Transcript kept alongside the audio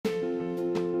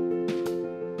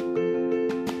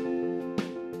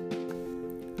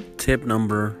Tip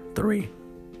number 3.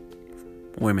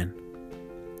 Women.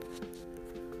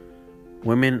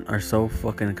 Women are so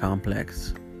fucking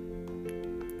complex.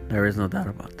 There is no doubt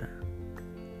about that.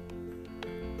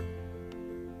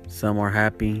 Some are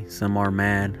happy, some are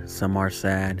mad, some are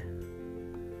sad.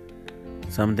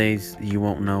 Some days you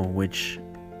won't know which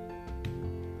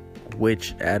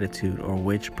attitude or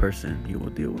which person you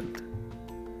will deal with.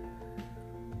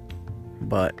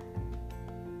 But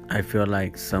I feel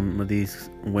like some of these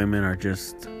women are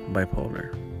just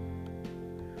bipolar.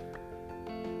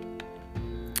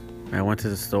 I went to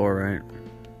the store, right?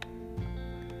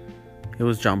 It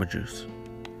was Jamba Juice.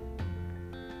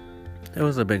 There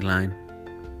was a big line.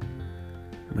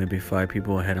 Maybe 5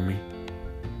 people ahead of me.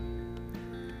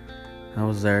 I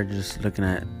was there just looking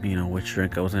at, which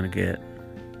drink I was going to get.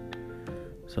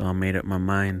 So I made up my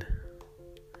mind.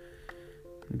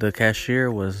 The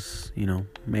cashier was,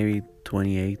 maybe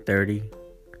 28, 30.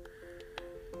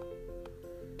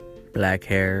 Black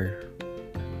hair,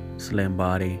 slim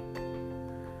body.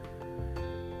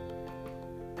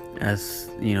 As,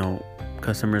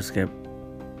 customers kept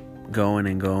going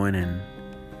and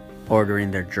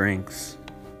ordering their drinks,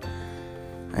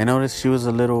 I noticed she was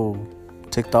a little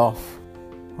ticked off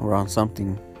around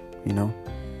something,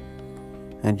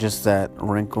 and just that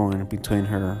wrinkle in between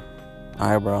her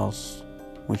eyebrows,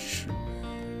 which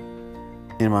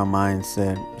in my mind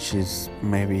said she's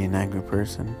maybe an angry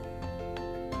person.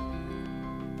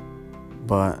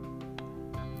 But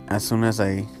as soon as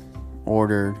I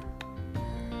ordered,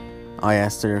 I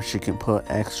asked her if she could put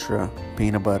extra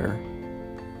peanut butter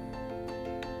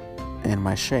in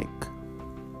my shake.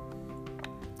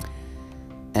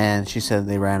 And she said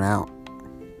they ran out.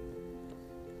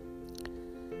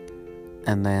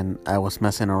 And then I was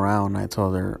messing around. I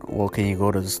told her, well, can you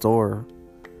go to the store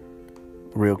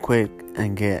real quick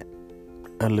and get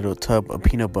a little tub of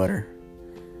peanut butter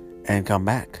and come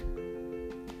back?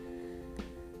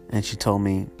 And she told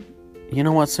me, you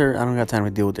know what, sir? I don't got time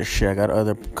to deal with this shit. I got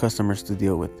other customers to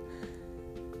deal with.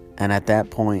 And at that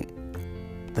point,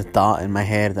 the thought in my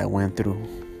head that went through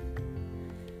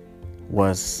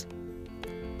was,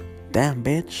 damn,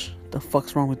 bitch, the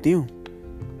fuck's wrong with you?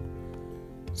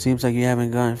 Seems like you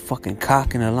haven't gotten fucking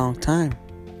cock in a long time.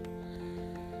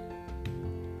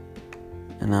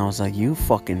 And I was like, you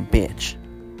fucking bitch.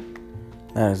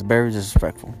 That is very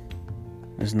disrespectful.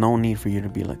 There's no need for you to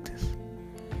be like this.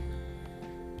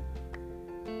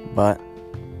 But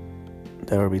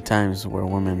there will be times where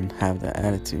women have that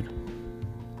attitude.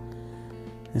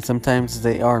 And sometimes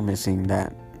they are missing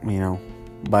that,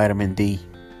 vitamin D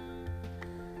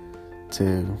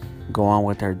to go on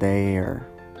with their day, or,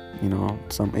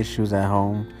 some issues at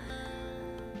home.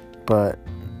 But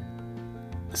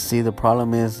see, the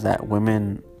problem is that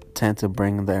women tend to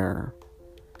bring their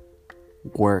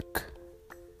work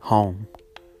home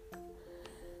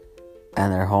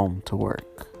and their home to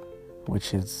work,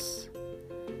 which is,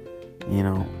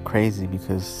 crazy,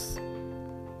 because,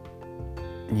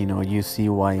 you see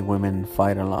why women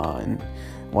fight a lot and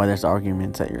why there's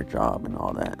arguments at your job and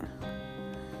all that.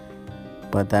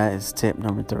 But that is tip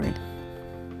number 3.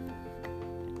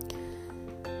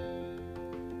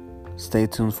 Stay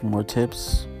tuned for more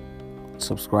tips.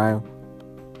 Subscribe.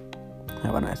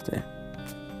 Have a nice day.